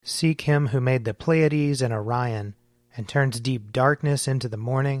Seek him who made the Pleiades and Orion, and turns deep darkness into the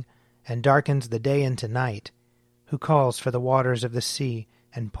morning, and darkens the day into night, who calls for the waters of the sea,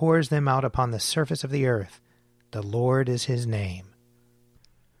 and pours them out upon the surface of the earth. The Lord is his name.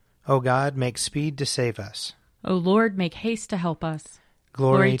 O God, make speed to save us. O Lord, make haste to help us.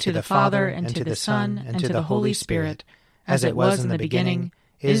 Glory to the Father, and to the Son, and to the Holy Spirit, as it was in the beginning,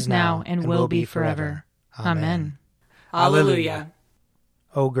 is now, and will be forever. Amen. Alleluia.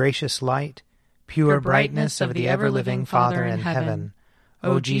 O gracious light, pure brightness of the ever-living Father in heaven,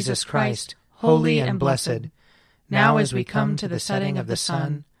 O Jesus Christ, holy and blessed, now as we come to the setting of the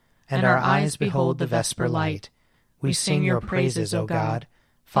sun, and our eyes behold the vesper light, we sing your praises, O God,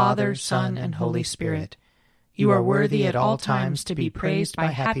 Father, Son, and Holy Spirit. You are worthy at all times to be praised by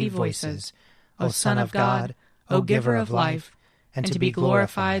happy voices, O Son of God, O Giver of life, and to be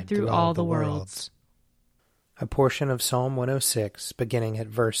glorified through all the worlds. A portion of Psalm 106, beginning at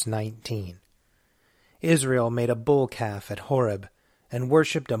verse 19. Israel made a bull calf at Horeb, and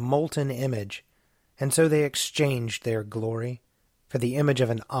worshipped a molten image, and so they exchanged their glory for the image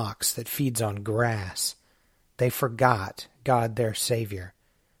of an ox that feeds on grass. They forgot God their Savior,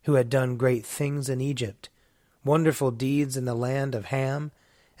 who had done great things in Egypt, wonderful deeds in the land of Ham,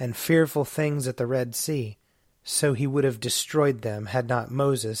 and fearful things at the Red Sea. So he would have destroyed them had not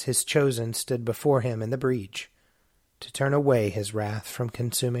Moses, his chosen, stood before him in the breach, to turn away his wrath from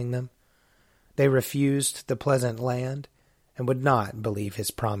consuming them. They refused the pleasant land, and would not believe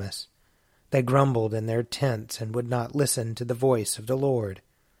his promise. They grumbled in their tents, and would not listen to the voice of the Lord.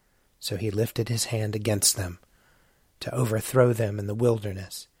 So he lifted his hand against them, to overthrow them in the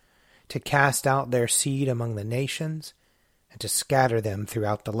wilderness, to cast out their seed among the nations, and to scatter them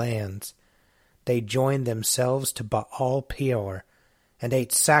throughout the lands. They joined themselves to Baal Peor, and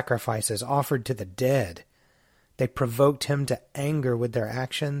ate sacrifices offered to the dead. They provoked him to anger with their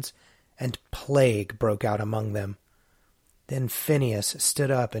actions, and plague broke out among them. Then Phinehas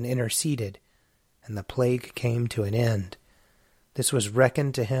stood up and interceded, and the plague came to an end. This was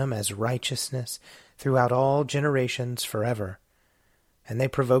reckoned to him as righteousness throughout all generations forever. And they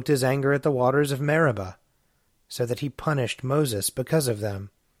provoked his anger at the waters of Meribah, so that he punished Moses because of them.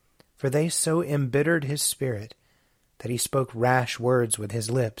 For they so embittered his spirit that he spoke rash words with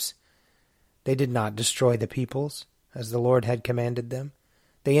his lips. They did not destroy the peoples, as the Lord had commanded them.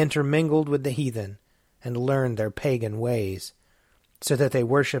 They intermingled with the heathen, and learned their pagan ways, so that they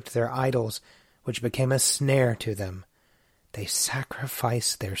worshipped their idols, which became a snare to them. They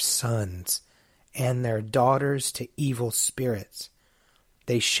sacrificed their sons and their daughters to evil spirits.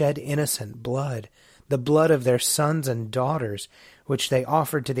 They shed innocent blood, the blood of their sons and daughters, which they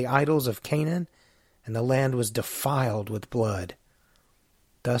offered to the idols of Canaan, and the land was defiled with blood.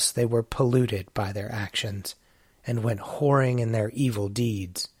 Thus they were polluted by their actions, and went whoring in their evil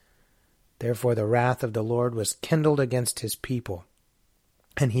deeds. Therefore the wrath of the Lord was kindled against his people,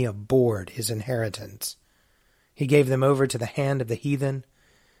 and he abhorred his inheritance. He gave them over to the hand of the heathen,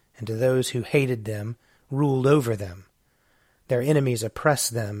 and to those who hated them ruled over them. Their enemies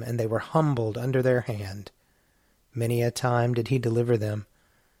oppressed them, and they were humbled under their hand. Many a time did he deliver them,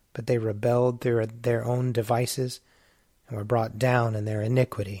 but they rebelled through their own devices, and were brought down in their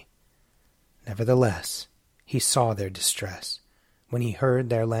iniquity. Nevertheless, he saw their distress. When he heard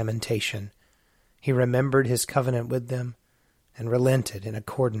their lamentation, he remembered his covenant with them, and relented in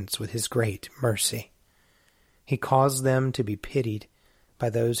accordance with his great mercy. He caused them to be pitied by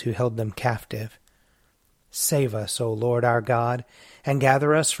those who held them captive. Save us, O Lord our God, and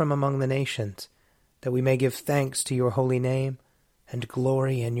gather us from among the nations, that we may give thanks to your holy name, and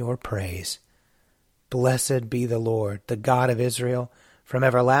glory in your praise. Blessed be the Lord, the God of Israel, from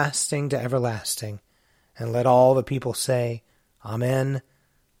everlasting to everlasting. And let all the people say, Amen.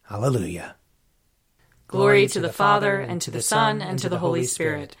 Alleluia. Glory to the Father, and to the Son, and to the Holy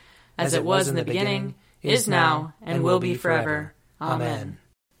Spirit, as it was in the beginning, is now, and will be forever. Amen.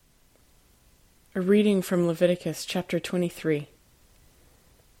 A reading from Leviticus chapter 23.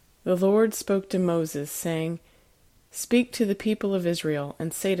 The Lord spoke to Moses, saying, Speak to the people of Israel,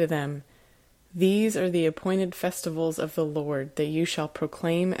 and say to them, These are the appointed festivals of the Lord that you shall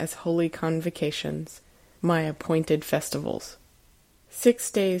proclaim as holy convocations, my appointed festivals.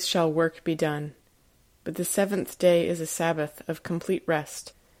 6 days shall work be done, but the 7th day is a Sabbath of complete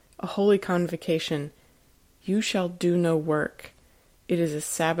rest, a holy convocation. You shall do no work. It is a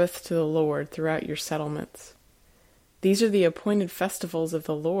Sabbath to the Lord throughout your settlements. These are the appointed festivals of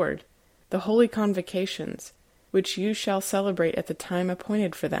the Lord, the holy convocations, which you shall celebrate at the time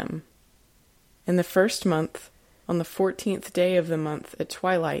appointed for them. In the 1st month, on the 14th day of the month at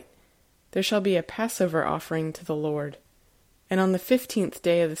twilight, there shall be a Passover offering to the Lord. And on the 15th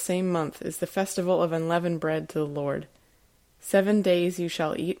day of the same month is the festival of unleavened bread to the Lord. 7 days you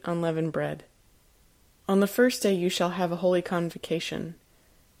shall eat unleavened bread. On the first day you shall have a holy convocation.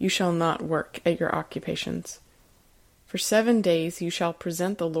 You shall not work at your occupations. For 7 days you shall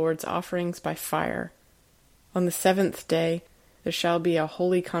present the Lord's offerings by fire. On the 7th day there shall be a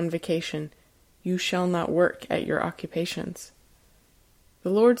holy convocation. You shall not work at your occupations. The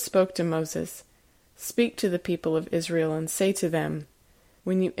Lord spoke to Moses, "Speak to the people of Israel and say to them,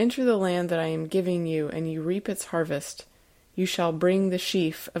 when you enter the land that I am giving you and you reap its harvest, you shall bring the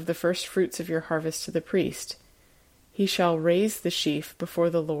sheaf of the first fruits of your harvest to the priest. He shall raise the sheaf before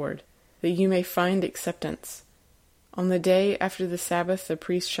the Lord, that you may find acceptance. On the day after the Sabbath the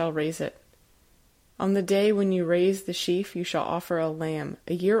priest shall raise it. On the day when you raise the sheaf you shall offer a lamb,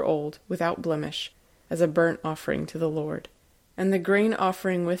 a year old, without blemish, as a burnt offering to the Lord. And the grain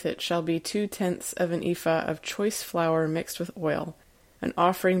offering with it shall be 2/10 of an ephah of choice flour mixed with oil, an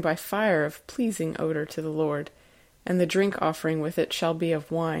offering by fire of pleasing odor to the Lord. And the drink offering with it shall be of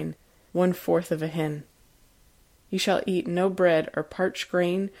wine, 1/4 of a hin. You shall eat no bread or parched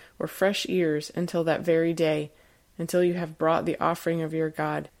grain or fresh ears until that very day, until you have brought the offering of your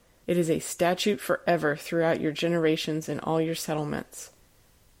God. It is a statute forever throughout your generations in all your settlements.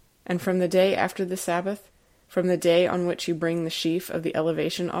 And from the day after the Sabbath, from the day on which you bring the sheaf of the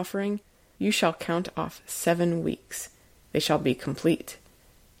elevation offering, you shall count off 7 weeks. They shall be complete.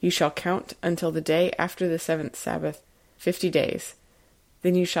 You shall count until the day after the 7th Sabbath, 50 days.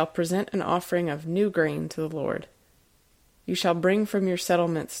 Then you shall present an offering of new grain to the Lord. You shall bring from your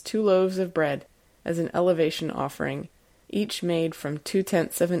settlements 2 loaves of bread as an elevation offering, each made from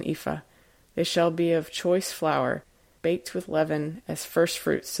 2/10 of an ephah. They shall be of choice flour, baked with leaven as first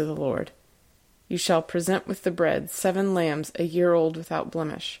fruits to the Lord. You shall present with the bread 7 lambs a year old without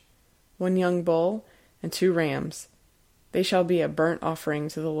blemish, 1 young bull, and 2 rams. They shall be a burnt offering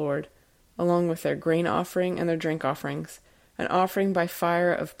to the Lord, along with their grain offering and their drink offerings, an offering by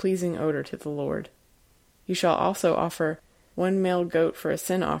fire of pleasing odor to the Lord. You shall also offer 1 male goat for a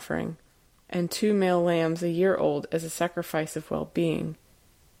sin offering, and 2 male lambs a year old as a sacrifice of well-being.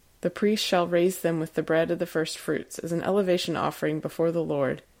 The priest shall raise them with the bread of the first fruits as an elevation offering before the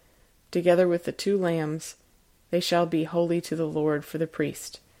Lord, together with the 2 lambs. They shall be holy to the Lord for the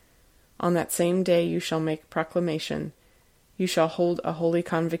priest. On that same day you shall make proclamation. You shall hold a holy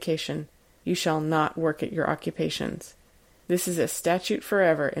convocation. You shall not work at your occupations. This is a statute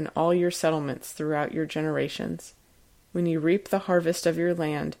forever in all your settlements throughout your generations. When you reap the harvest of your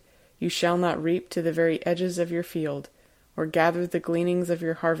land, you shall not reap to the very edges of your field, or gather the gleanings of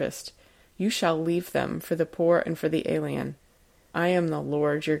your harvest. You shall leave them for the poor and for the alien. I am the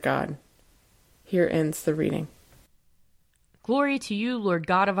Lord your God." Here ends the reading. Glory to you, Lord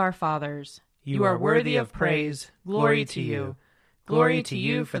God of our fathers. You are worthy of praise. Glory to you. Glory to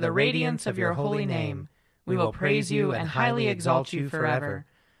you for the radiance of your holy name. We will praise you and highly exalt you forever.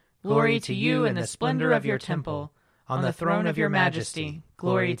 Glory to you in the splendor of your temple. On the throne of your majesty,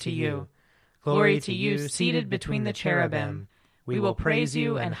 glory to you. Glory to you seated between the cherubim. We will praise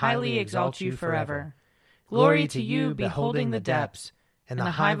you and highly exalt you forever. Glory to you beholding the depths. In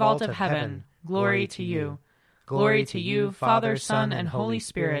the high vault of heaven, glory to you. Glory to you, Father, Son, and Holy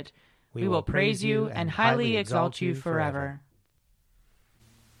Spirit. We will praise you and highly exalt you forever.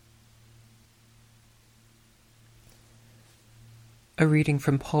 A reading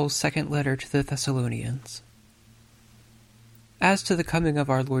from Paul's second letter to the Thessalonians. As to the coming of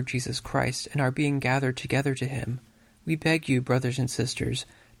our Lord Jesus Christ and our being gathered together to him, we beg you, brothers and sisters,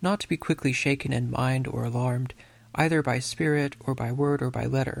 not to be quickly shaken in mind or alarmed, either by spirit or by word or by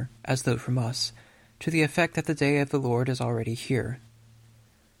letter, as though from us, to the effect that the day of the Lord is already here.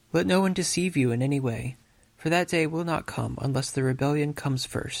 Let no one deceive you in any way, for that day will not come unless the rebellion comes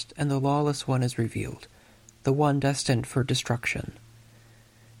first and the lawless one is revealed, the one destined for destruction.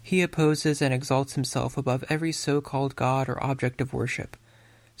 He opposes and exalts himself above every so-called God or object of worship,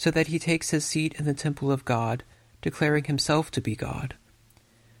 so that he takes his seat in the temple of God, declaring himself to be God.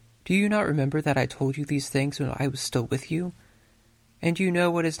 Do you not remember that I told you these things when I was still with you? And you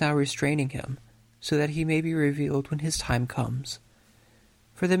know what is now restraining him, so that he may be revealed when his time comes.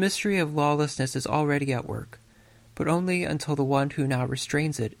 For the mystery of lawlessness is already at work, but only until the one who now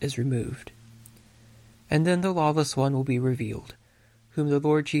restrains it is removed. And then the lawless one will be revealed, whom the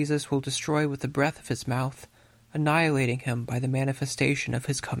Lord Jesus will destroy with the breath of his mouth, annihilating him by the manifestation of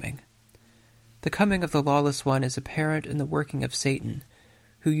his coming. The coming of the lawless one is apparent in the working of Satan,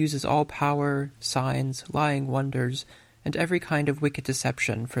 who uses all power, signs, lying wonders, and every kind of wicked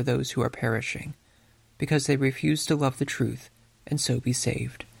deception for those who are perishing, because they refuse to love the truth, and so be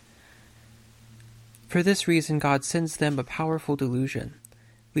saved. For this reason God sends them a powerful delusion,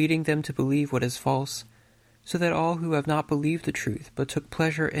 leading them to believe what is false, so that all who have not believed the truth but took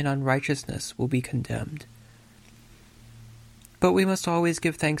pleasure in unrighteousness will be condemned. But we must always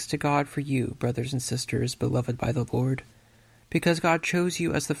give thanks to God for you, brothers and sisters, beloved by the Lord, because God chose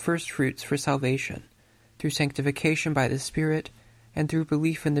you as the firstfruits for salvation, through sanctification by the Spirit, and through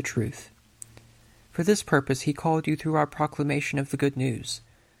belief in the truth. For this purpose he called you through our proclamation of the good news,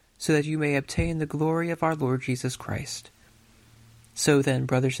 so that you may obtain the glory of our Lord Jesus Christ. So then,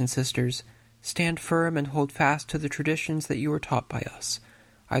 brothers and sisters, stand firm and hold fast to the traditions that you were taught by us,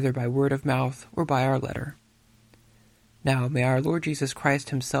 either by word of mouth or by our letter. Now may our Lord Jesus Christ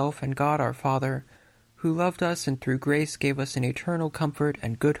himself and God our Father, who loved us and through grace gave us an eternal comfort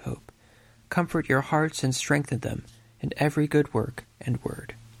and good hope, comfort your hearts and strengthen them in every good work and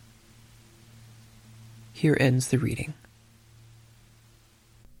word. Here ends the reading.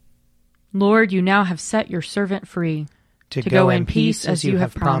 Lord, you now have set your servant free, to go in peace as you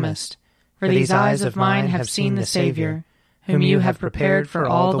have promised. For these eyes of mine have seen the Savior, whom you have prepared for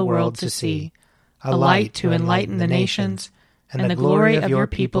all the world to see, a light to enlighten the nations, and the glory of your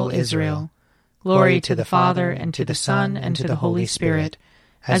people Israel. Glory to the Father, and to the Son, and to the Holy Spirit,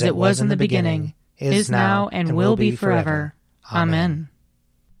 as it was in the beginning, is now, and will be forever. Amen.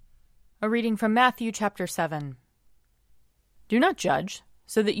 A reading from Matthew chapter 7. Do not judge,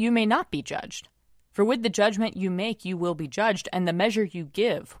 so that you may not be judged. For with the judgment you make you will be judged, and the measure you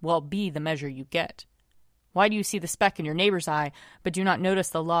give will be the measure you get. Why do you see the speck in your neighbor's eye, but do not notice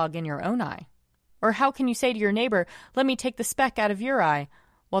the log in your own eye? Or how can you say to your neighbor, let me take the speck out of your eye,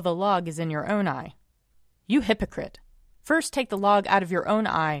 while the log is in your own eye? You hypocrite! First take the log out of your own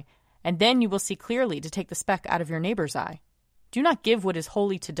eye, and then you will see clearly to take the speck out of your neighbor's eye. Do not give what is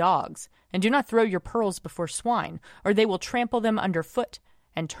holy to dogs, and do not throw your pearls before swine, or they will trample them underfoot,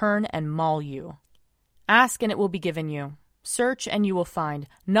 and turn and maul you. Ask, and it will be given you. Search, and you will find.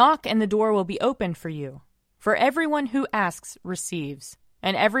 Knock, and the door will be opened for you. For everyone who asks receives,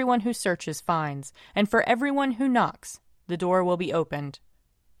 and everyone who searches finds, and for everyone who knocks, the door will be opened.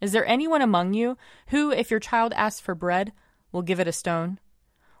 Is there anyone among you who, if your child asks for bread, will give it a stone?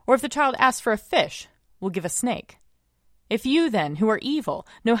 Or if the child asks for a fish, will give a snake? If you then, who are evil,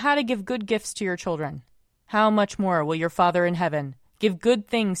 know how to give good gifts to your children, how much more will your Father in heaven give good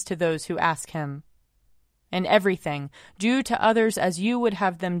things to those who ask him? In everything, do to others as you would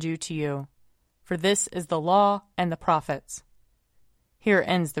have them do to you. For this is the law and the prophets. Here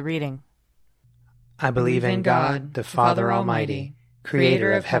ends the reading. I believe in God, the Father Almighty,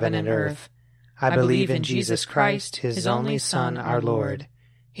 creator of heaven and earth. I believe in Jesus Christ, his only Son, our Lord.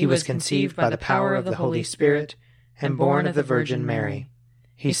 He was conceived by the power of the Holy Spirit and born of the Virgin Mary.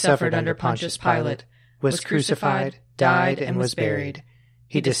 He suffered under Pontius Pilate, was crucified, died, and was buried.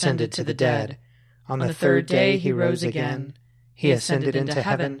 He descended to the dead. On the third day he rose again. He ascended into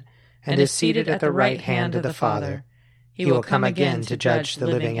heaven, and is seated at the right hand of the Father. He will come again to judge the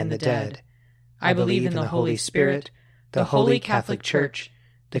living and the dead. I believe in the Holy Spirit, the Holy Catholic Church,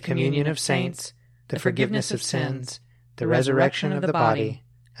 the communion of saints, the forgiveness of sins, the resurrection of the body,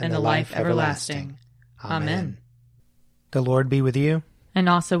 and the life everlasting. Amen. The Lord be with you. And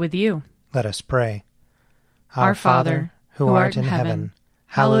also with you. Let us pray. Our Father, who art in heaven,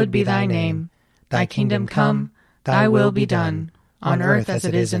 hallowed be thy name. Thy kingdom come, thy will be done, on earth as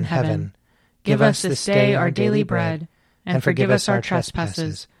it is in heaven. Give us this day our daily bread, and forgive us our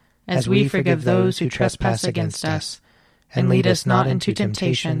trespasses, as we forgive those who trespass against us. And lead us not into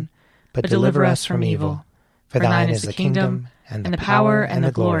temptation, but deliver us from evil. For thine is the kingdom, and the power, and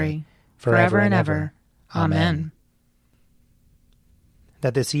the glory, forever and ever. Amen.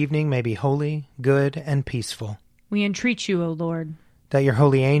 That this evening may be holy, good, and peaceful. We entreat you, O Lord. That your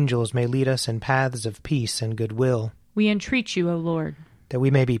holy angels may lead us in paths of peace and goodwill. We entreat you, O Lord. That we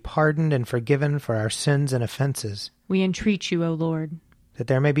may be pardoned and forgiven for our sins and offenses. We entreat you, O Lord. That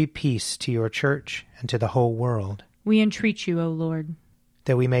there may be peace to your church and to the whole world. We entreat you, O Lord.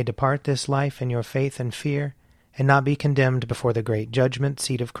 That we may depart this life in your faith and fear, and not be condemned before the great judgment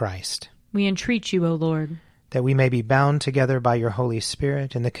seat of Christ. We entreat you, O Lord. That we may be bound together by your Holy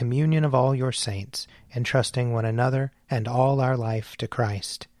Spirit in the communion of all your saints, entrusting one another and all our life to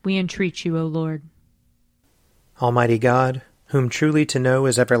Christ. We entreat you, O Lord. Almighty God, whom truly to know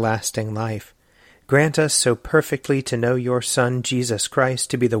is everlasting life, grant us so perfectly to know your Son, Jesus Christ,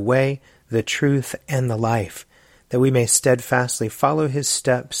 to be the way, the truth, and the life, that we may steadfastly follow his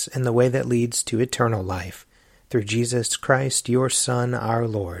steps in the way that leads to eternal life, through Jesus Christ, your Son, our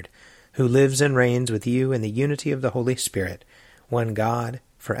Lord, who lives and reigns with you in the unity of the Holy Spirit, one God,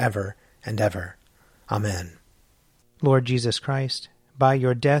 forever and ever. Amen. Lord Jesus Christ, By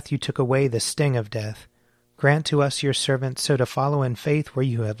your death you took away the sting of death. Grant to us, your servants, so to follow in faith where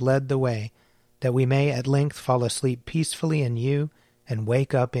you have led the way, that we may at length fall asleep peacefully in you and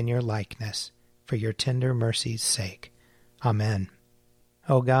wake up in your likeness, for your tender mercy's sake. Amen.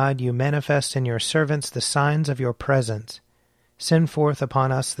 O God, you manifest in your servants the signs of your presence. Send forth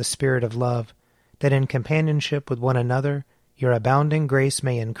upon us the Spirit of love, that in companionship with one another your abounding grace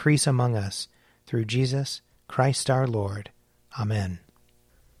may increase among us, through Jesus Christ our Lord. Amen.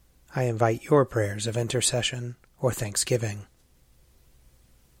 I invite your prayers of intercession or thanksgiving.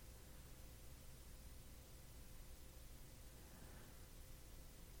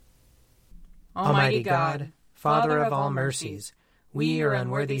 Almighty God, Father of all mercies, we, your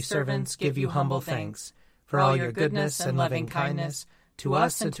unworthy servants, give you humble thanks for all your goodness and loving kindness to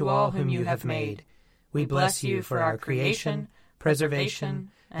us and to all whom you have made. We bless you for our creation,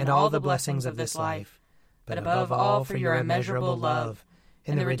 preservation, and all the blessings of this life, but above all for your immeasurable love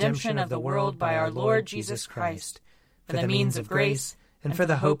in the redemption of the world by our Lord Jesus Christ, for the means of grace and for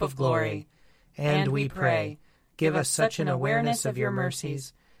the hope of glory. And we pray, give us such an awareness of your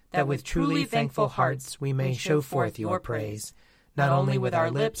mercies that with truly thankful hearts we may show forth your praise, not only with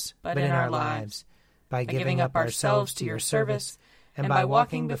our lips, but in our lives, by giving up ourselves to your service, and by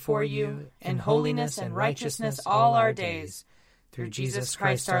walking before you in holiness and righteousness all our days, through Jesus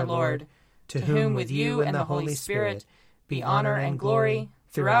Christ our Lord, to whom with you and the Holy Spirit be honor and glory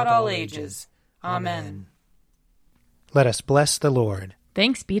throughout all ages. Amen. Let us bless the Lord.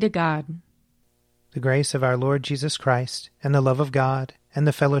 Thanks be to God. The grace of our Lord Jesus Christ, and the love of God, and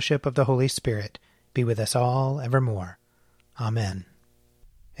the fellowship of the Holy Spirit be with us all evermore. Amen.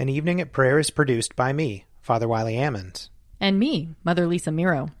 An Evening at Prayer is produced by me, Father Wiley Ammons. And me, Mother Lisa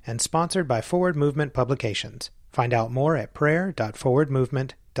Miro. And sponsored by Forward Movement Publications. Find out more at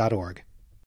prayer.forwardmovement.org.